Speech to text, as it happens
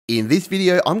In this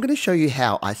video, I'm going to show you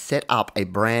how I set up a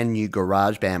brand new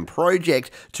GarageBand project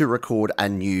to record a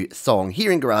new song here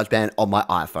in GarageBand on my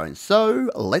iPhone. So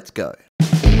let's go.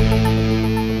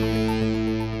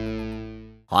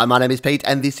 Hi, my name is Pete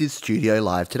and this is Studio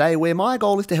Live today, where my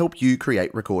goal is to help you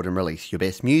create, record and release your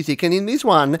best music. And in this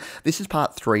one, this is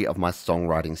part 3 of my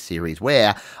songwriting series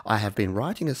where I have been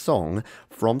writing a song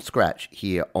from scratch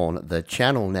here on the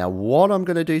channel. Now, what I'm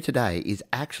going to do today is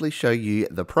actually show you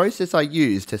the process I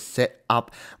use to set up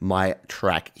my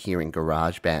track here in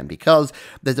GarageBand, because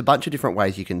there's a bunch of different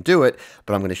ways you can do it,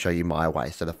 but I'm going to show you my way.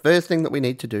 So the first thing that we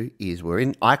need to do is we're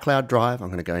in iCloud Drive. I'm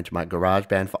going to go into my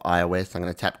GarageBand for iOS. I'm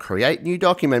going to tap Create New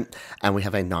Document, and we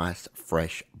have a nice,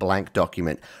 fresh, blank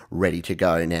document ready to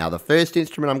go. Now, the first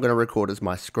instrument I'm going to record as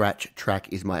my scratch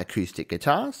track is my acoustic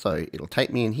guitar. So it'll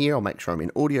take me in here. I'll make sure I'm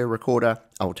in Audio Recorder.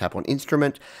 I'll tap on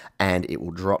Instrument, and it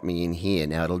will drop me in here.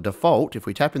 Now, it'll default, if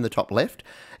we tap in the top left,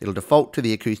 it'll default to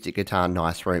the acoustic guitar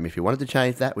Nice Room. If you wanted to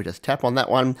change that, we just tap on that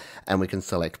one, and we can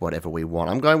select whatever we want.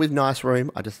 I'm going with Nice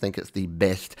Room. I just think it's the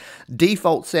best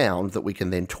default sound that we can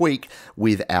then tweak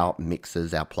with our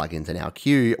mixers, our plugins, and our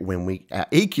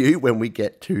EQ when we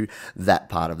get to that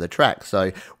part of the track.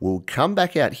 So we'll come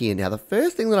back out here. Now, the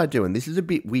first thing that I do, and this is a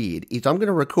bit weird, is I'm going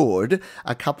to record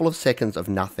a couple of seconds of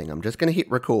nothing. I'm just going to hit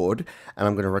record, and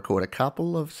I'm going to record a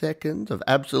couple of seconds of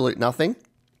absolute nothing.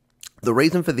 The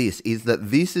reason for this is that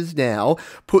this is now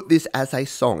put this as a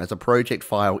song, as a project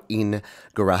file in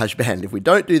GarageBand. If we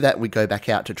don't do that, we go back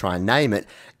out to try and name it,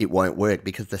 it won't work,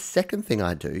 because the second thing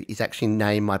I do is actually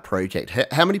name my project.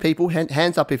 How many people,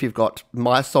 hands up if you've got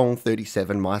my song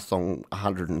 37, my song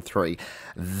 103.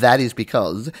 That is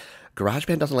because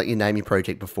GarageBand doesn't let you name your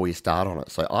project before you start on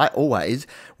it. So I always,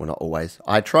 well, not always,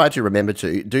 I try to remember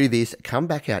to do this, come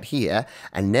back out here,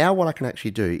 and now what I can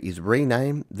actually do is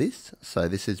rename this. So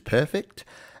this is Perfect,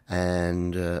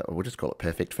 and we'll just call it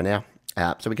Perfect for now.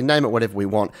 So we can name it whatever we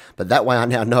want, but that way I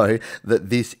now know that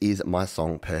this is my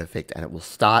song Perfect, and it will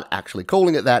start actually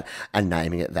calling it that and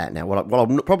naming it that. Now, what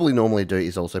I'll probably normally do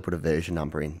is also put a version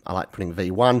number in. I like putting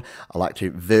V1. I like to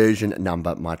version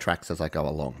number my tracks as I go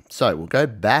along. So we'll go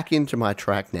back into my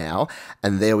track now,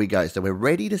 and there we go. So we're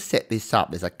ready to set this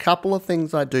up. There's a couple of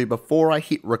things I do before I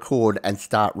hit record and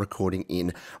start recording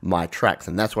in my tracks,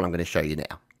 and that's what I'm going to show you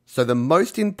now. So the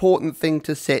most important thing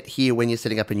to set here when you're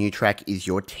setting up a new track is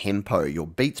your tempo, your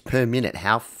beats per minute,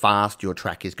 how fast your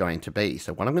track is going to be.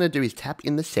 So what I'm going to do is tap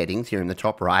in the settings here in the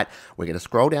top right. We're going to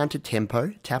scroll down to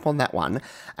tempo, tap on that one.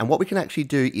 And what we can actually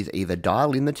do is either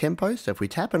dial in the tempo. So if we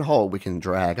tap and hold, we can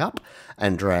drag up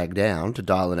and drag down to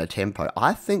dial in a tempo.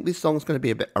 I think this song's going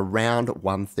to be around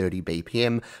 130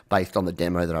 BPM based on the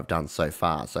demo that I've done so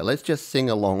far. So let's just sing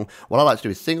along. What I like to do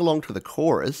is sing along to the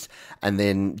chorus and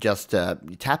then just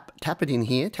tap it in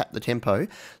here, tap the tempo.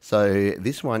 So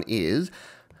this one is,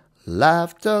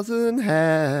 life doesn't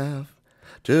have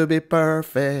to be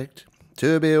perfect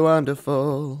to be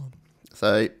wonderful.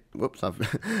 So, whoops,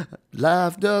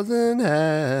 life doesn't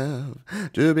have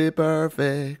to be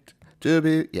perfect to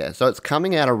be, yeah, so it's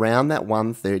coming out around that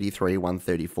 133,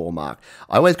 134 mark.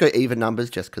 I always go even numbers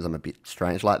just because I'm a bit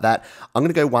strange like that. I'm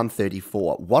going to go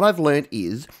 134. What I've learned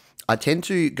is I tend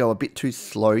to go a bit too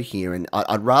slow here, and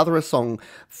I'd rather a song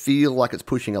feel like it's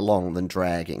pushing along than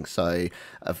dragging. So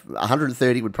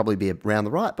 130 would probably be around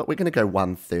the right, but we're going to go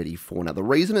 134. Now, the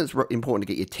reason it's important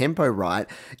to get your tempo right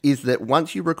is that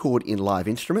once you record in live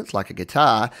instruments like a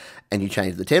guitar and you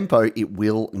change the tempo, it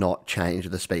will not change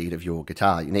the speed of your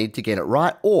guitar. You need to get it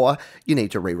right, or you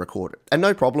need to re-record it. And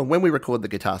no problem, when we record the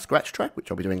guitar scratch track,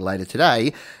 which I'll be doing later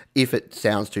today, if it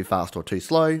sounds too fast or too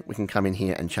slow, we can come in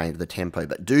here and change the tempo.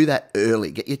 But do that early.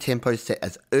 Get your tempo set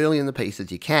as early in the piece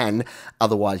as you can.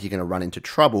 Otherwise, you're going to run into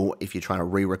trouble if you're trying to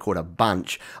re-record a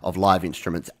bunch of live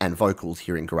instruments and vocals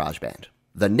here in GarageBand.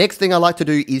 The next thing I like to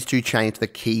do is to change the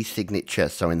key signature.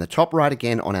 So in the top right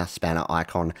again on our spanner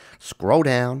icon, scroll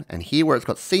down, and here where it's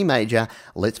got C major,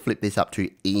 let's flip this up to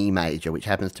E major, which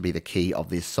happens to be the key of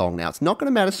this song. Now, it's not going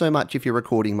to matter so much if you're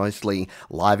recording mostly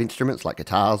live instruments like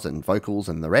guitars and vocals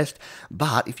and the rest,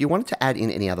 but if you wanted to add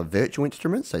in any other virtual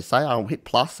instruments, so say I'll hit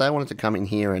plus, say I wanted to come in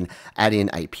here and add in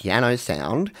a piano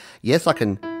sound, yes, I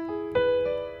can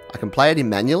play it in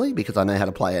manually because I know how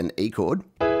to play an E chord,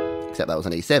 except that was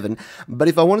an E7. But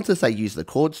if I wanted to, say, use the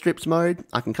chord strips mode,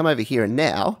 I can come over here and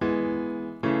now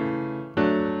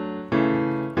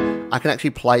I can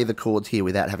actually play the chords here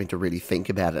without having to really think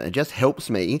about it. It just helps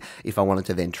me if I wanted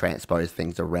to then transpose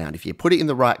things around. If you put it in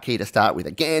the right key to start with,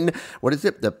 again, what is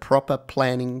it? The proper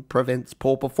planning prevents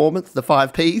poor performance, the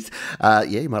 5 Ps. Yeah,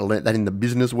 you might have learnt that in the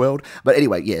business world. But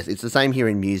anyway, yes, it's the same here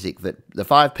in music, that the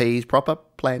 5 Ps, proper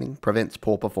planning prevents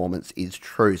poor performance, is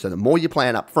true. So the more you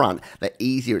plan up front, the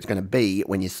easier it's going to be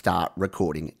when you start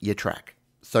recording your track.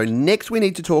 So next we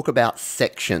need to talk about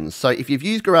sections. So if you've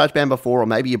used GarageBand before, or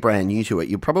maybe you're brand new to it,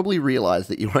 you'll probably realize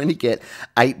that you only get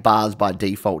 8 bars by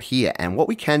default here. And what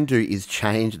we can do is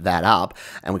change that up,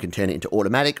 and we can turn it into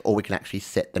automatic, or we can actually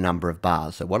set the number of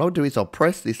bars. So what I'll do is I'll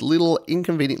press this little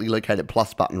inconveniently located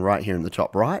plus button right here in the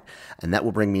top right, and that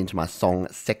will bring me into my song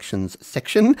sections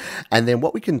section. And then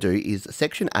what we can do is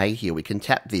section A here, we can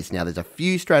tap this. Now there's a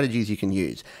few strategies you can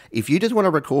use. If you just want to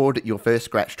record your first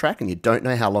scratch track and you don't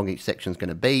know how long each section is going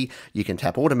to be, you can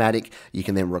tap automatic. You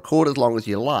can then record as long as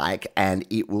you like, and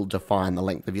it will define the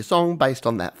length of your song based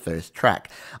on that first track.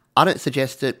 I don't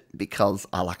suggest it because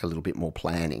I like a little bit more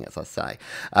planning, as I say.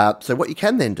 So what you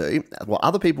can then do, what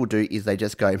other people do, is they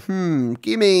just go,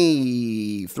 give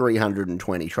me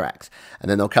 320 tracks. And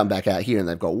then they'll come back out here and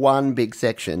they've got one big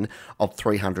section of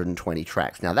 320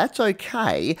 tracks. Now that's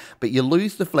okay, but you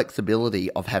lose the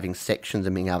flexibility of having sections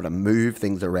and being able to move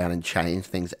things around and change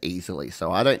things easily.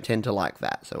 So I don't tend to like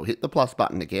that. So we'll hit the plus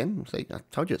button again. See, I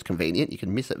told you it's convenient. You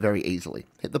can miss it very easily.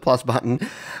 Hit the plus button.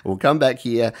 We'll come back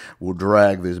here. We'll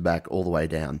drag this back all the way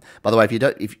down. By the way, if you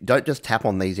don't just tap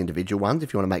on these individual ones,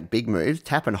 if you want to make big moves,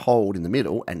 tap and hold in the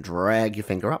middle and drag your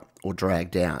finger up or drag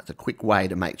down. It's a quick way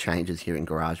to make changes here in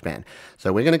GarageBand.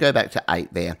 So we're going to go back to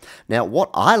 8 there. Now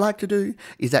what I like to do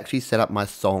is actually set up my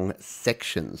song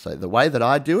sections. So the way that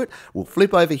I do it, we'll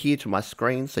flip over here to my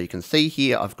screen. So you can see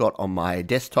here I've got on my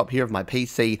desktop here of my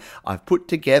PC, I've put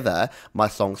together my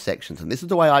song sections. And this is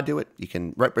the way I do it. You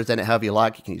can represent it however you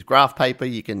like. You can use graph paper,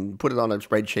 you can put it on a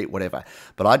spreadsheet, whatever.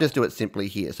 But I just do it simply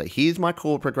here. So here's my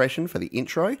chord progression for the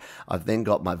intro. I've then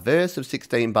got my verse of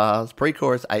 16 bars,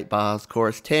 pre-chorus 8 bars,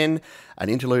 chorus 10, an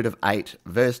interlude of 8,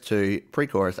 verse 2,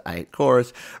 pre-chorus 8,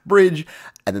 chorus, bridge,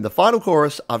 and then the final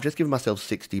chorus, I've just given myself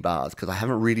 60 bars because I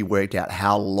haven't really worked out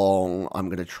how long I'm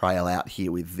going to trail out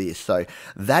here with this. So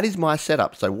that is my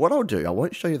setup. So what I'll do, I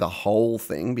won't show you the whole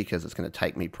thing because it's going to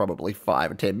take me probably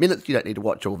 5 or 10 minutes. You don't need to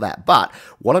watch all that. But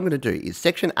what I'm going to do is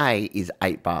section A is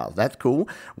 8 bars. That's cool.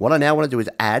 What I now want to do is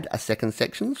add a second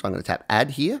section. So I'm going to tap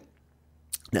add here.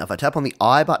 Now, if I tap on the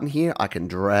I button here, I can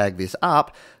drag this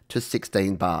up to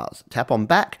 16 bars. Tap on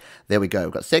back, there we go.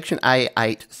 We've got section A,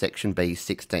 8, section B,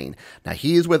 16. Now,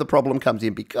 here's where the problem comes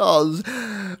in because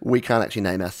we can't actually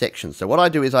name our sections. So what I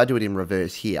do is I do it in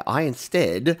reverse here. I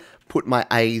instead put my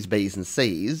A's, B's, and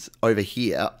C's over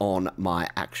here on my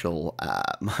actual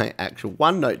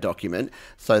OneNote document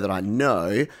so that I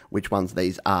know which ones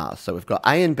these are. So we've got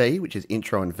A and B, which is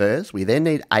intro and verse. We then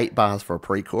need 8 bars for a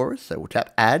pre-chorus. So we'll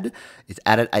tap add. It's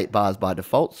added 8 bars by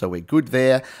default, so we're good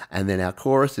there. And then our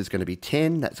chorus is going to be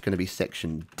 10. That's going to be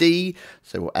section D.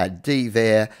 So we'll add D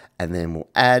there, and then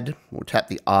we'll tap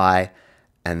the I,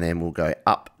 and then we'll go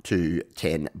up to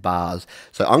 10 bars.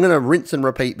 So I'm going to rinse and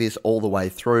repeat this all the way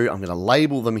through. I'm going to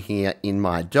label them here in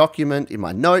my document, in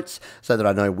my notes, so that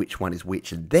I know which one is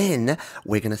which. And then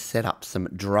we're going to set up some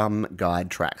drum guide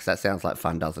tracks. That sounds like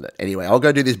fun, doesn't it? Anyway, I'll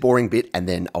go do this boring bit, and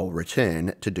then I'll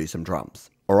return to do some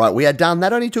drums. All right, we are done.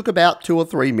 That only took about 2 or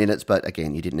 3 minutes, but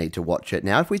again, you didn't need to watch it.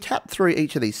 Now, if we tap through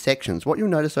each of these sections, what you'll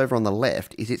notice over on the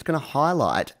left is it's going to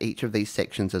highlight each of these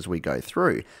sections as we go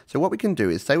through. So what we can do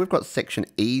is, say we've got section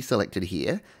E selected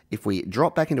here. If we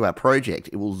drop back into our project,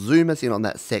 it will zoom us in on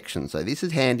that section. So this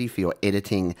is handy for your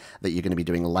editing that you're going to be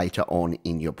doing later on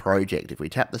in your project. If we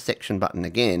tap the section button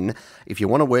again, if you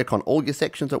want to work on all your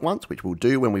sections at once, which we'll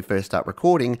do when we first start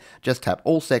recording, just tap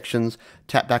all sections,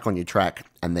 tap back on your track,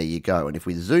 and there you go. And if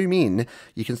we zoom in,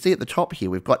 you can see at the top here,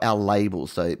 we've got our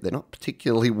labels. So they're not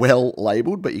particularly well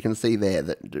labeled, but you can see there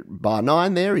that bar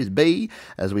 9 there is B.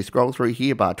 As we scroll through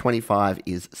here, bar 25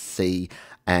 is C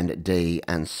and D,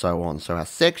 and so on. So our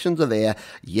sections are there.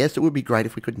 Yes, it would be great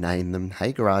if we could name them.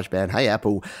 Hey GarageBand, hey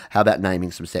Apple, how about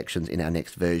naming some sections in our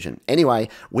next version? Anyway,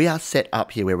 we are set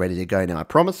up here. We're ready to go now. I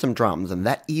promised some drums, and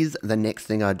that is the next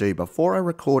thing I do. Before I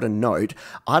record a note,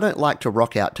 I don't like to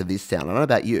rock out to this sound. I don't know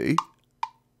about you.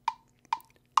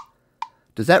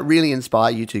 Does that really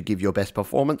inspire you to give your best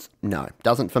performance? No,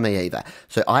 doesn't for me either.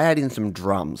 So I add in some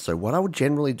drums. So what I would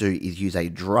generally do is use a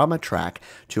drummer track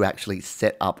to actually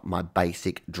set up my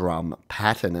basic drum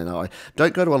pattern. And I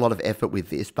don't go to a lot of effort with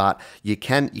this, but you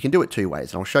can do it 2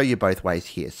 ways. And I'll show you both ways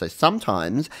here. So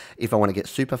sometimes if I want to get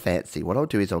super fancy, what I'll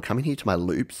do is I'll come in here to my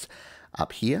loops.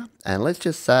 up here. And let's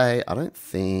just say, I don't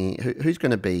think, who's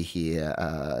going to be here?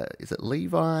 Is it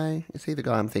Levi? Is he the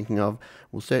guy I'm thinking of?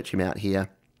 We'll search him out here.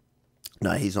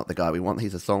 No, he's not the guy we want.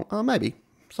 He's a maybe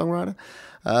songwriter.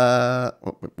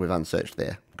 We've unsearched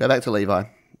there. Go back to Levi.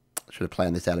 Should have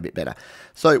planned this out a bit better.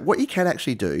 So what you can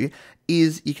actually do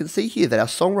is you can see here that our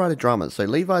songwriter drummers, so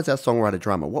Levi's our songwriter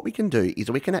drummer, what we can do is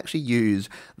we can actually use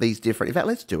these different, in fact,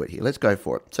 let's do it here. Let's go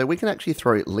for it. So we can actually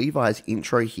throw Levi's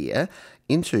intro here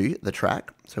into the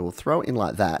track. So we'll throw it in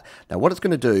like that. Now what it's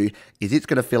going to do is it's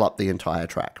going to fill up the entire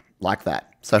track like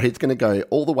that. So it's going to go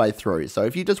all the way through. So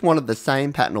if you just wanted the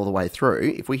same pattern all the way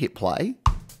through, if we hit play,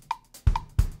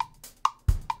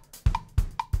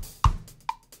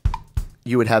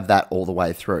 you would have that all the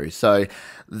way through. So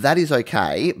that is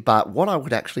okay, but what I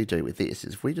would actually do with this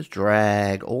is if we just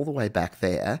drag all the way back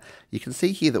there, you can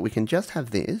see here that we can just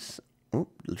have this,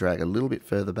 drag a little bit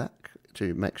further back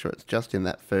to make sure it's just in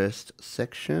that first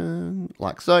section,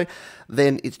 like so.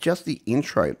 Then it's just the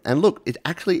intro. And look, it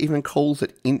actually even calls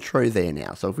it intro there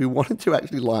now. So if we wanted to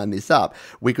actually line this up,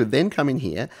 we could then come in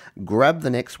here, grab the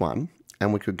next one,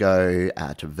 and we could go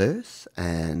to verse,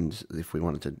 and if we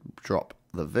wanted to drop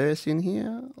the verse in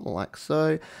here, like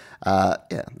so.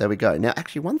 Yeah, there we go. Now,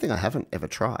 actually, one thing I haven't ever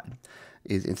tried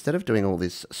is instead of doing all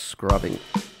this scrubbing,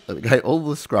 there we go, all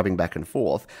the scrubbing back and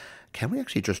forth, can we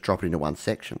actually just drop it into one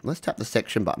section? Let's tap the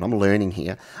section button. I'm learning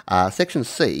here. Section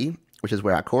C, which is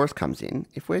where our chorus comes in.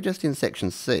 If we're just in section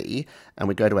C and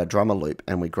we go to our drummer loop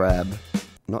and we grab,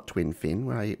 not twin fin,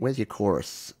 where's your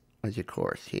chorus? Where's your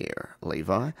chorus here,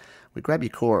 Levi? We grab your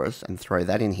chorus and throw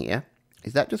that in here.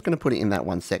 Is that just going to put it in that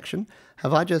one section?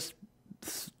 Have I just,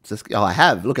 oh, I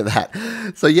have, look at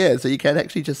that. So yeah, so you can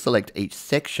actually just select each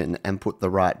section and put the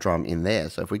right drum in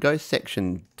there. So if we go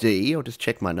section D, I'll just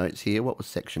check my notes here. What was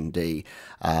section D?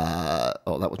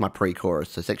 Oh, that was my pre-chorus.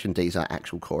 So section D is our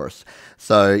actual chorus.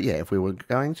 So yeah, if we were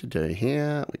going to do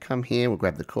here, we come here, we'll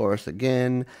grab the chorus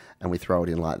again, and we throw it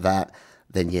in like that.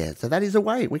 Then yeah, so that is a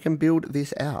way we can build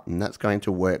this out, and that's going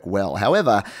to work well.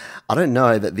 However, I don't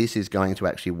know that this is going to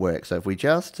actually work. So if we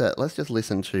just, let's just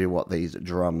listen to what these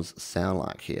drums sound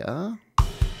like here.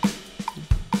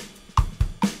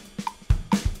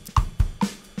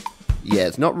 Yeah,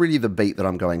 it's not really the beat that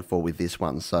I'm going for with this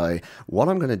one. So what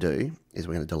I'm going to do is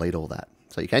we're going to delete all that.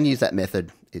 So you can use that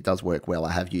method. It does work well.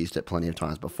 I have used it plenty of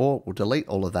times before. We'll delete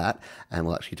all of that and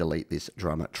we'll actually delete this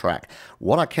drummer track.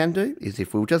 What I can do is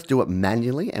if we'll just do it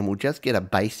manually and we'll just get a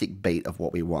basic beat of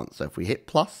what we want. So if we hit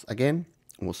plus again,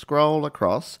 we'll scroll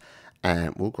across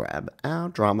and we'll grab our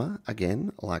drummer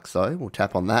again, like so. We'll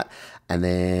tap on that. And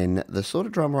then the sort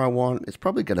of drummer I want is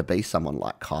probably going to be someone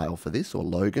like Kyle for this, or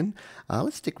Logan.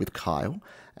 Let's stick with Kyle.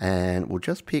 And we'll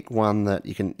just pick one that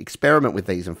you can experiment with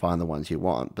these and find the ones you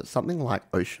want. But something like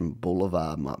Ocean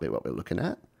Boulevard might be what we're looking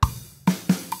at.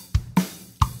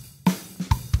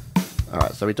 All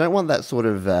right, so we don't want that sort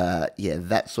of,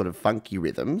 that sort of funky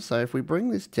rhythm. So if we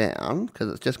bring this down, because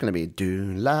it's just going to be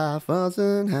do life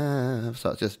doesn't have,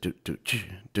 so it's just do do do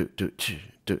do do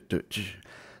do do do.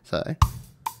 So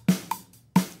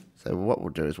what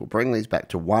we'll do is we'll bring these back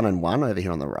to 1 and 1 over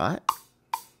here on the right.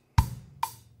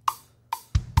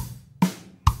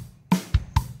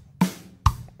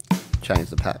 Change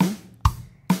the pattern.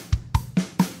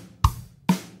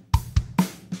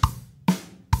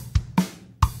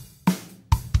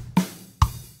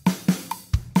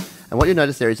 And what you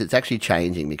notice there is it's actually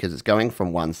changing because it's going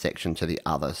from one section to the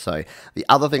other. So the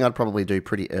other thing I'd probably do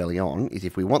pretty early on is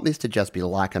if we want this to just be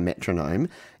like a metronome,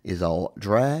 is I'll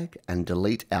drag and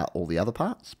delete out all the other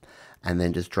parts and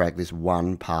then just drag this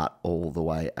one part all the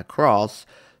way across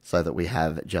so that we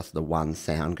have just the one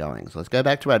sound going. So let's go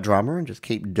back to our drummer and just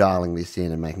keep dialing this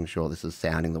in and making sure this is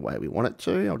sounding the way we want it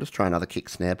to. I'll just try another kick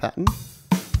snare pattern.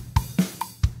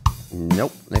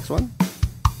 Nope, next one.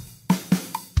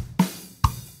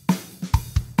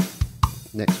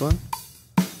 Next one.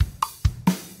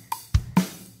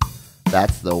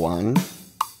 That's the one.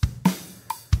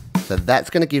 So that's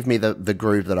going to give me the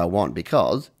groove that I want,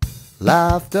 because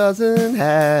life doesn't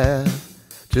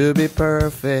have to be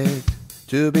perfect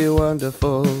to be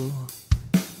wonderful.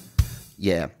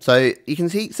 Yeah, so you can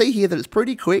see here that it's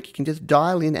pretty quick. You can just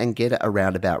dial in and get it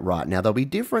around about right. Now, there'll be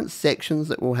different sections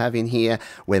that we'll have in here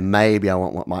where maybe I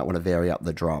might want to vary up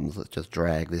the drums. Let's just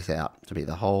drag this out to be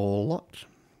the whole lot.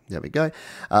 There we go.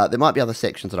 There might be other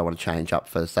sections that I want to change up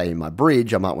for, say, in my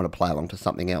bridge. I might want to play along to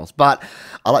something else. But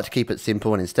I like to keep it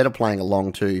simple, and instead of playing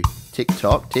along to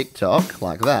tick-tock,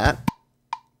 like that,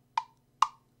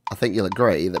 I think you'll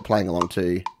agree that playing along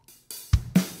to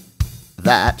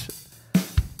that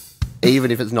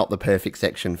even if it's not the perfect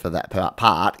section for that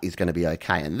part, is going to be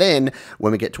okay. And then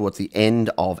when we get towards the end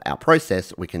of our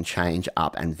process, we can change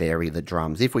up and vary the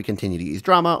drums if we continue to use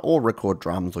drummer or record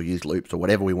drums or use loops or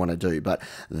whatever we want to do. But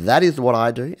that is what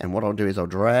I do. And what I'll do is I'll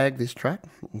drag this track.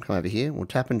 We'll come over here. We'll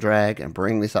tap and drag and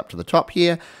bring this up to the top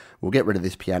here. We'll get rid of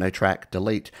this piano track,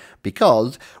 delete,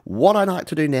 because what I like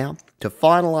to do now to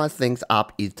finalize things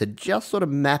up is to just sort of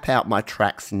map out my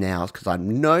tracks now, because I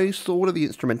know sort of the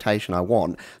instrumentation I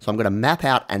want. So I'm going to map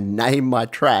out and name my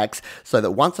tracks so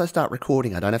that once I start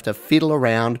recording, I don't have to fiddle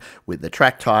around with the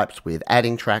track types, with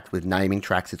adding tracks, with naming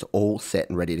tracks. It's all set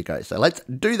and ready to go. So let's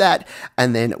do that,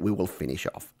 and then we will finish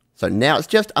off. So now it's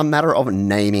just a matter of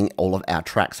naming all of our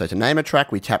tracks. So to name a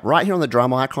track, we tap right here on the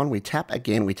drum icon, we tap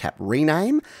again, we tap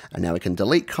rename, and now we can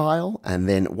delete Kyle. And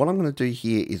then what I'm going to do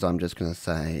here is I'm just going to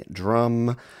say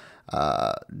drum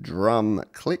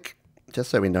click, just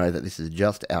so we know that this is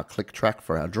just our click track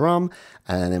for our drum.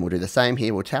 And then we'll do the same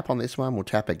here. We'll tap on this one, we'll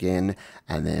tap again,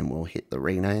 and then we'll hit the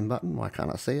rename button. Why can't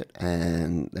I see it?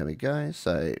 And there we go.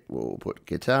 So we'll put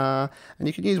guitar, and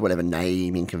you can use whatever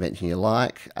naming convention you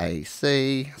like.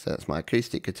 AC, so that's my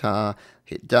acoustic guitar.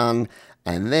 Hit done.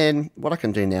 And then what I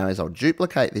can do now is I'll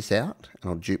duplicate this out,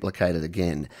 and I'll duplicate it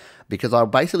again, because I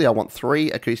want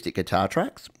 3 acoustic guitar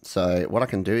tracks. So what I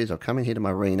can do is I'll come in here to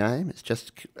my rename. It's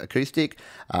just acoustic,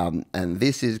 and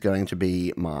this is going to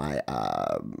be my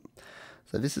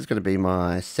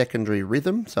secondary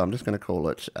rhythm. So I'm just going to call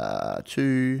it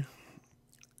 2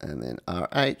 and then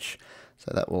RH.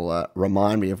 So that will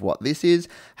remind me of what this is.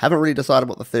 Haven't really decided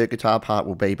what the third guitar part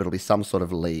will be, but it'll be some sort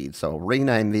of lead. So I'll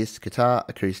rename this guitar,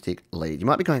 acoustic, lead. You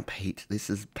might be going, Pete,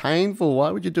 this is painful. Why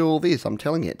would you do all this? I'm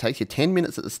telling you, it takes you 10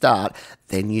 minutes at the start,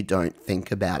 then you don't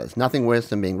think about it. It's nothing worse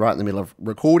than being right in the middle of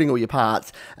recording all your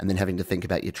parts and then having to think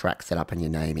about your track setup and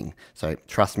your naming. So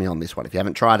trust me on this one. If you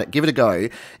haven't tried it, give it a go.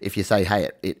 If you say,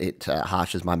 hey, it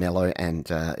harshes my mellow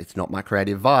and it's not my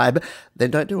creative vibe,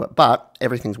 then don't do it. But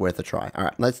everything's worth a try. All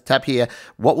right, let's tap here.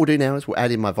 What we'll do now is we'll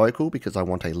add in my vocal, because I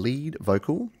want a lead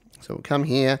vocal. So we'll come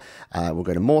here, we'll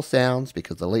go to more sounds,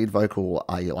 because the lead vocal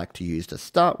I like to use to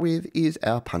start with is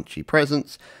our punchy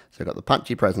presence. So we've got the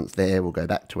punchy presence there. We'll go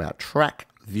back to our track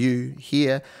view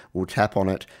here. We'll tap on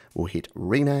it. We'll hit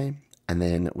rename, and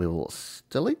then we will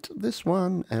delete this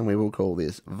one, and we will call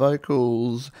this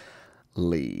vocals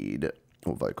lead,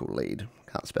 or vocal lead.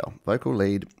 Can't spell. Vocal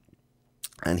lead.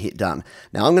 And hit done.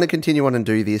 Now I'm going to continue on and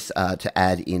do this to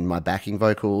add in my backing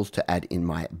vocals, to add in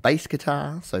my bass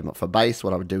guitar. So for bass,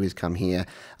 what I would do is come here.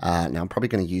 Now I'm probably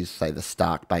going to use, say, the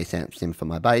Stark bass amp sim for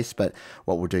my bass, but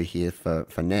what we'll do here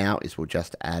for now is we'll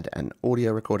just add an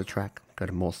audio recorder track. Go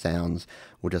to more sounds.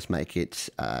 We'll just make it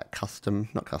fun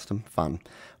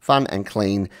and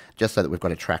clean, just so that we've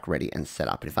got a track ready and set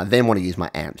up. And if I then want to use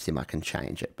my amp sim, I can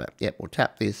change it. But yep, we'll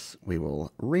tap this. We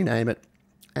will rename it,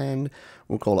 and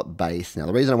we'll call it bass. Now,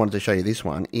 the reason I wanted to show you this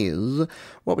one is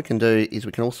what we can do is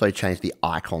we can also change the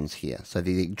icons here. So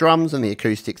the drums and the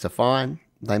acoustics are fine.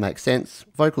 They make sense.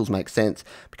 Vocals make sense.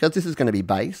 Because this is going to be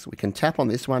bass, we can tap on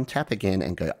this one, tap again,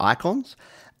 and go icons.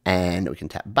 And we can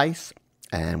tap bass,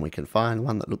 and we can find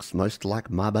one that looks most like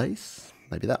my bass.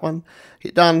 Maybe that one.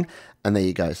 Hit done. And there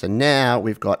you go. So now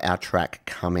we've got our track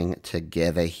coming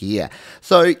together here.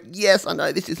 So yes, I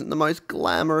know this isn't the most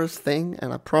glamorous thing,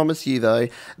 and I promise you though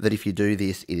that if you do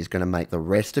this, it is going to make the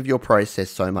rest of your process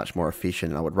so much more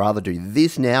efficient. I would rather do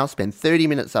this now, spend 30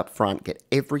 minutes up front, get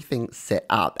everything set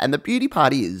up. And the beauty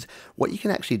part is what you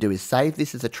can actually do is save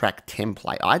this as a track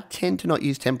template. I tend to not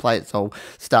use templates. I'll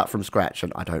start from scratch,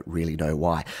 and I don't really know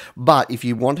why. But if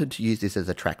you wanted to use this as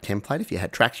a track template, if you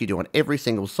had tracks you do on every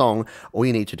single song, all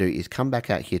you need to do is come back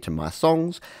out here to my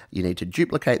songs. You need to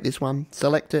duplicate this one,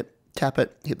 select it, tap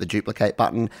it, hit the duplicate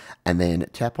button, and then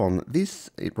tap on this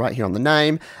right here on the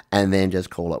name, and then just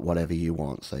call it whatever you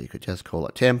want. So you could just call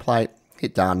it template,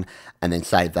 hit done, and then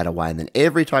save that away. And then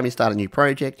every time you start a new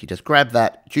project, you just grab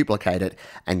that, duplicate it,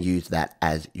 and use that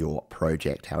as your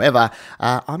project. However,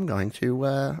 I'm going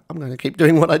to keep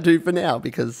doing what I do for now,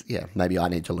 because yeah, maybe I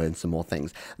need to learn some more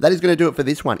things. That is going to do it for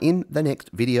this one. In the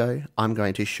next video, I'm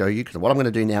going to show you, because what I'm going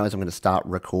to do now is I'm going to start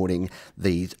recording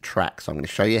these tracks. So I'm going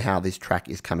to show you how this track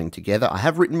is coming together. I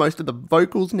have written most of the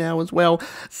vocals now as well.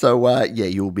 So yeah,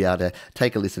 you'll be able to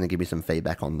take a listen and give me some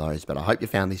feedback on those. But I hope you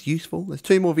found this useful. There's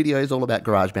 2 more videos all about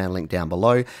GarageBand, link down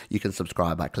below. You can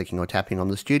subscribe by clicking or tapping on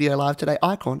the Studio Live Today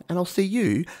icon, and I'll see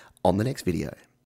you on the next video.